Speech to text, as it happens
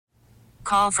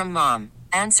call from mom.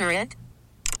 Answer it.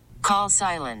 Call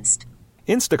silenced.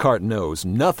 Instacart knows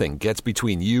nothing gets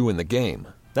between you and the game.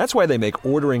 That's why they make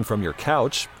ordering from your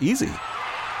couch easy.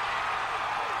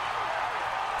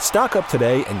 Stock up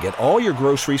today and get all your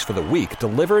groceries for the week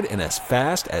delivered in as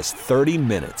fast as 30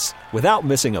 minutes without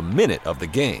missing a minute of the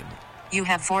game. You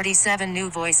have 47 new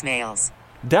voicemails.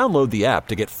 Download the app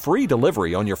to get free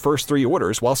delivery on your first 3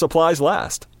 orders while supplies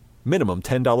last. Minimum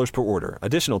 $10 per order.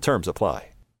 Additional terms apply.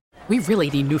 We really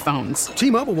need new phones.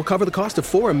 T-Mobile will cover the cost of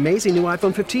 4 amazing new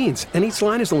iPhone 15s, and each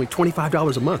line is only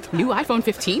 $25 a month. New iPhone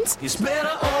 15s? It's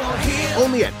better over here.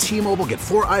 Only at T-Mobile, get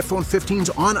 4 iPhone 15s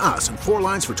on us and 4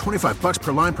 lines for $25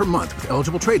 per line per month with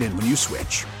eligible trade-in when you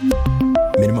switch.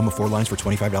 Minimum of 4 lines for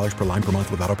 $25 per line per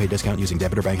month with autopay discount using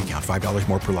debit or bank account. $5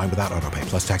 more per line without autopay,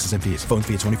 plus taxes and fees. Phone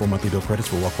fee at 24 monthly bill credits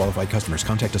for well-qualified customers.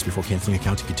 Contact us before canceling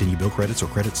account to continue bill credits or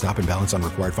credit stop and balance on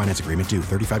required finance agreement due.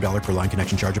 $35 per line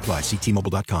connection charge applies. See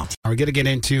T-Mobile.com. We're going to get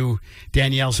into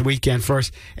Danielle's weekend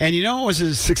first. And you know it was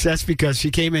a success because she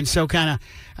came in so kind of,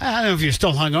 I don't know if you're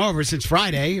still hungover since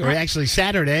Friday or actually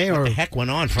Saturday. Or what the heck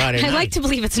went on Friday night? I like to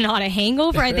believe it's not a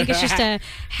hangover. I think it's just a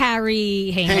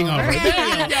Harry hangover.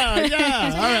 There you go.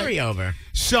 Yeah. Harry over.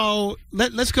 So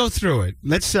let's go through it.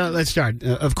 Let's start.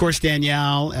 Of course,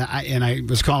 Danielle, I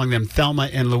was calling them Thelma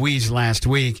and Louise last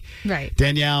week. Right.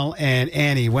 Danielle and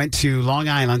Annie went to Long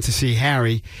Island to see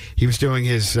Harry. He was doing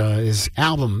his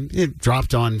album. It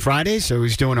dropped on Friday, so he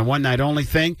was doing a one-night-only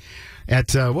thing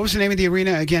at, what was the name of the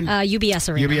arena again?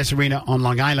 UBS Arena. UBS Arena on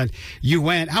Long Island. You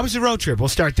went. How was the road trip? We'll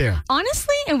start there.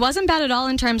 Honestly, it wasn't bad at all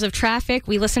in terms of traffic.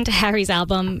 We listened to Harry's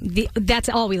album. That's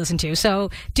all we listened to. So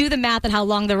do the math at how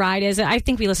long the ride is. I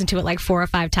think we listened to it like 4 or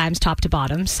 5 times top to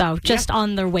bottom. So just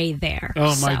on the way there.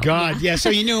 Oh, my God. Yeah.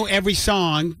 So you knew every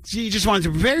song. You just wanted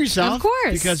to prepare yourself. Of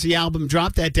course. Because the album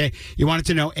dropped that day. You wanted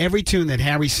to know every tune that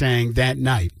Harry sang that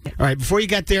night. All right. Before you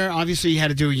got there, obviously you had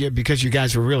to do, because you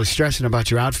guys were really stressing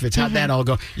about your outfits. How'd that all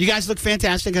go? You guys look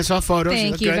fantastic. I saw photos.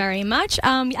 Thank you very much.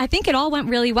 I think it all went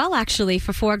really well, actually,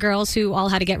 for 4 girls who all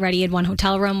had to get ready in one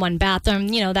hotel room, one bathroom.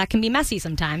 You know, that can be messy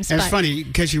sometimes. And it's funny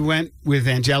because you went with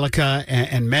Angelica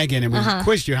and Megan, and we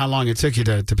quizzed you how long it took you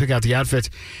to pick out the outfits.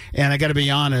 And I got to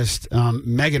be honest,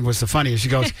 Megan was the funniest. She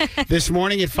goes, this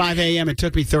morning at 5 a.m., it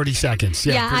took me 30 seconds.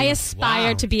 Yeah, I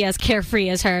aspired to be as carefree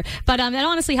as her. But that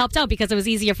honestly helped out because it was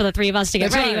easier for the 3 of us to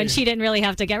get ready when she didn't really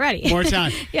have to get ready. More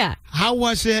time. Yeah. How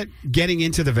was it getting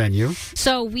into the venue?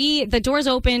 So the doors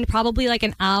opened probably like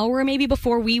an hour maybe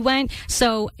before we went.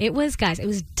 So it was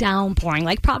downpouring.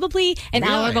 Like probably an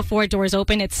hour before doors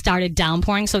opened, it started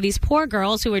downpouring. So these poor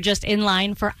girls who were just in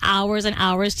line for hours and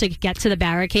hours to get to the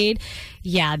barricade,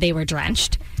 yeah, they were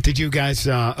drenched. Did you guys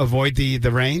avoid the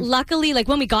rain? Luckily, like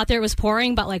when we got there, it was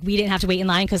pouring, but like we didn't have to wait in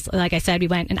line because, like I said, we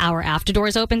went an hour after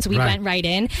doors opened, so we went right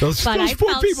in. Those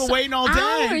poor people waiting all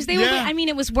day. Hours. They were. I mean,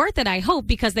 it was worth it. I hope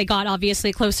because they got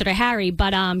obviously closer to Harry.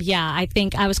 But yeah, I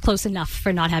think I was close enough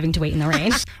for not having to wait in the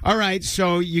rain. All right,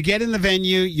 so you get in the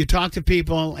venue, you talk to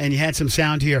people, and you had some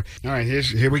sound here. All right,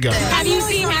 here we go. Have you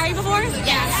seen Harry before?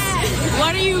 Yes.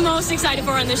 What are you most excited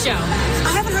for on the show?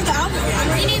 I haven't heard the album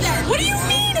yet. Me neither. What do you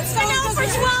mean? It's been out for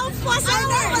 12 plus hours. I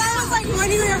know, but I was like,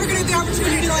 when are you ever going to get the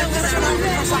opportunity to listen to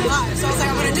my song live? So I was like,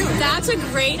 I'm going to do it. That's a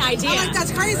great idea. I'm like,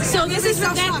 that's crazy. So this is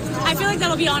I feel like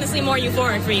that'll be honestly more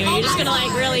euphoric for you. You're just going to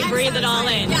like really breathe it all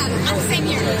in. Yeah, I'm the same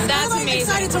here. That's I'm amazing.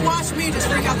 Excited to watch me just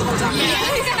freak out the whole time.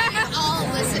 Yeah. All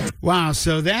listen. Wow,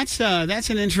 so that's an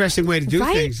interesting way to do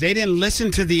things. They didn't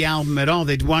listen to the album at all.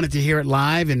 They wanted to hear it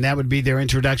live, and that would be their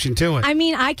introduction to it. I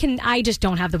mean, I just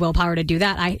don't have the willpower to do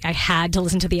that. I had to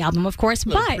listen to the album, of course,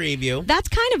 but preview. That's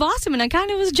kind of awesome, and I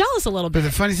kind of was jealous a little bit. But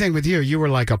the funny thing with you were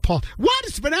like appalled. What?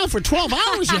 It's been out for 12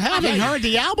 hours. You haven't heard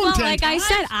the album. Well, 10 like times? I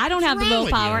said, I don't have the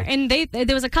willpower, and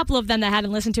there was a couple of them that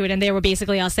hadn't listened to it, and they were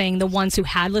basically all saying the ones who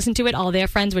had listened to it, all their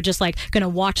friends were just like going to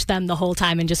watch them the whole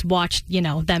time and just watch,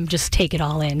 them just take it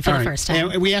all in for the first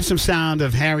time. And we have some sound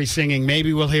of Harry singing.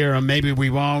 Maybe we'll hear him. Maybe we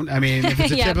won't. I mean, if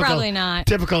it's a probably not.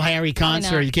 typical Harry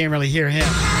concert, you can't really hear him.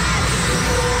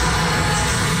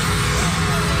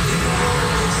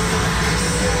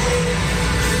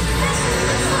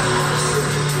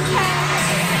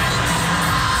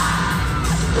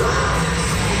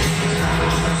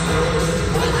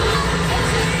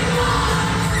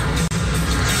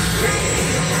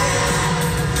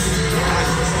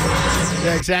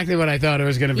 exactly what I thought it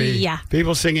was going to be. Yeah.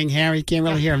 People singing Harry. Can't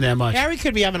really hear him that much. Harry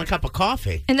could be having a cup of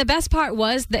coffee. And the best part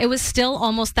was that it was still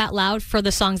almost that loud for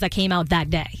the songs that came out that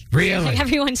day. Really? Like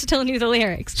everyone still knew the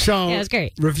lyrics. So, yeah, it was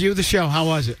great. Review the show. How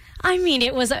was it? I mean,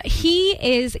 he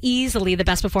is easily the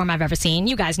best performer I've ever seen.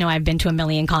 You guys know I've been to a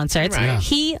million concerts. Right. Yeah.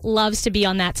 He loves to be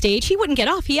on that stage. He wouldn't get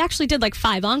off. He actually did like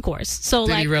 5 encores. So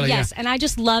Did he really? yes. Yeah. And I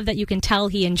just love that you can tell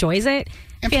he enjoys it.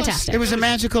 And Fantastic. Plus, it was a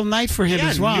magical night for him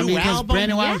as well. New it was album,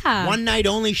 brand new album. Yeah. one night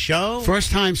only show.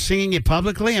 First time singing it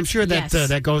publicly. I'm sure that Yes.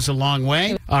 that goes a long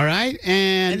way. All right.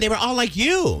 And they were all like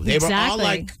you. They were all Exactly.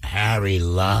 like Harry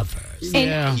lovers.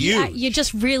 And Yeah. you're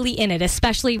just really in it,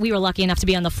 especially we were lucky enough to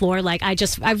be on the floor. Like, I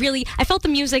felt the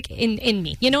music in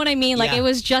me. You know what I mean? Like, Yeah. it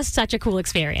was just such a cool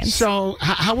experience. So,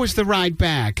 how was the ride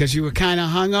back? Because you were kind of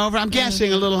hungover. I'm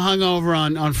guessing a little hungover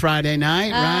on Friday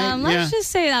night, right? Let's just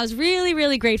say that I was really,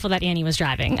 really grateful that Annie was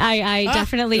driving. I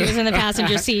definitely was in the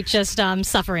passenger seat just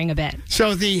suffering a bit.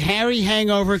 So, the Harry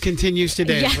hangover continues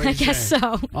today. Yeah, What do you I guess say?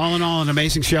 so. All in all, an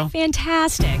amazing show.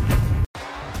 Fantastic.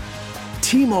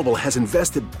 T-Mobile has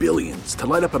invested billions to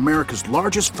light up America's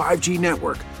largest 5G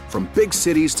network, from big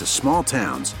cities to small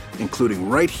towns, including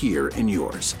right here in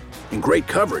yours. And great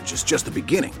coverage is just the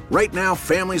beginning. Right now,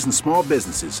 families and small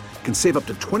businesses can save up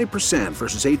to 20%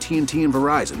 versus AT&T and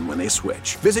Verizon when they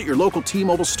switch. Visit your local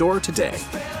T-Mobile store today.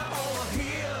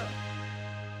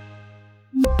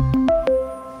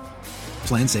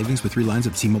 Plan savings with 3 lines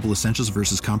of T-Mobile Essentials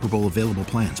versus comparable available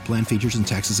plans. Plan features and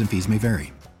taxes and fees may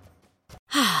vary.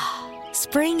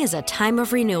 Spring is a time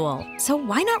of renewal, so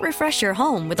why not refresh your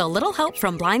home with a little help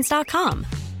from Blinds.com?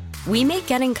 We make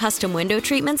getting custom window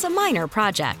treatments a minor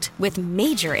project with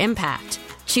major impact.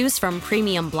 Choose from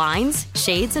premium blinds,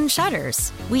 shades, and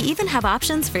shutters. We even have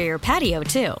options for your patio,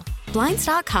 too.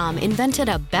 Blinds.com invented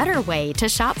a better way to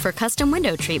shop for custom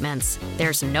window treatments.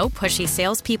 There's no pushy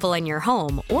salespeople in your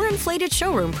home or inflated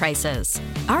showroom prices.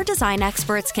 Our design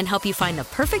experts can help you find the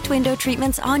perfect window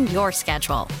treatments on your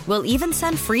schedule. We'll even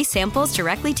send free samples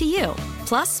directly to you.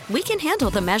 Plus, we can handle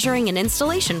the measuring and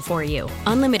installation for you.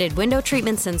 Unlimited window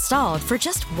treatments installed for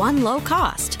just one low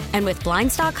cost. And with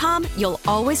Blinds.com, you'll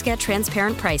always get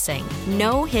transparent pricing.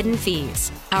 No hidden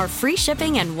fees. Our free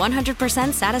shipping and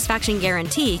 100% satisfaction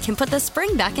guarantee can put the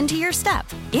spring back into your step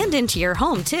and into your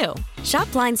home, too.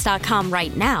 Shop Blinds.com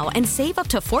right now and save up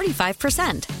to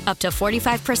 45%. Up to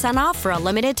 45% off for a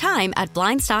limited time at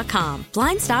Blinds.com.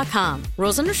 Blinds.com.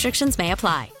 Rules and restrictions may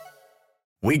apply.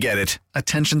 We get it.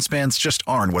 Attention spans just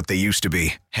aren't what they used to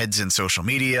be. Heads in social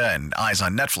media and eyes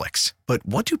on Netflix. But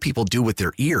what do people do with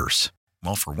their ears?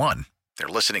 Well, for one, they're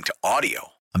listening to audio.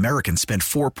 Americans spend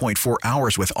 4.4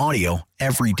 hours with audio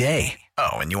every day.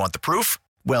 Oh, and you want the proof?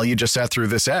 Well, you just sat through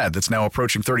this ad that's now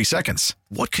approaching 30 seconds.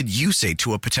 What could you say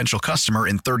to a potential customer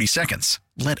in 30 seconds?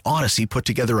 Let Odyssey put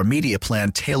together a media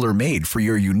plan tailor-made for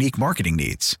your unique marketing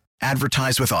needs.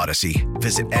 Advertise with Odyssey.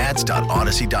 Visit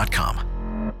ads.odyssey.com.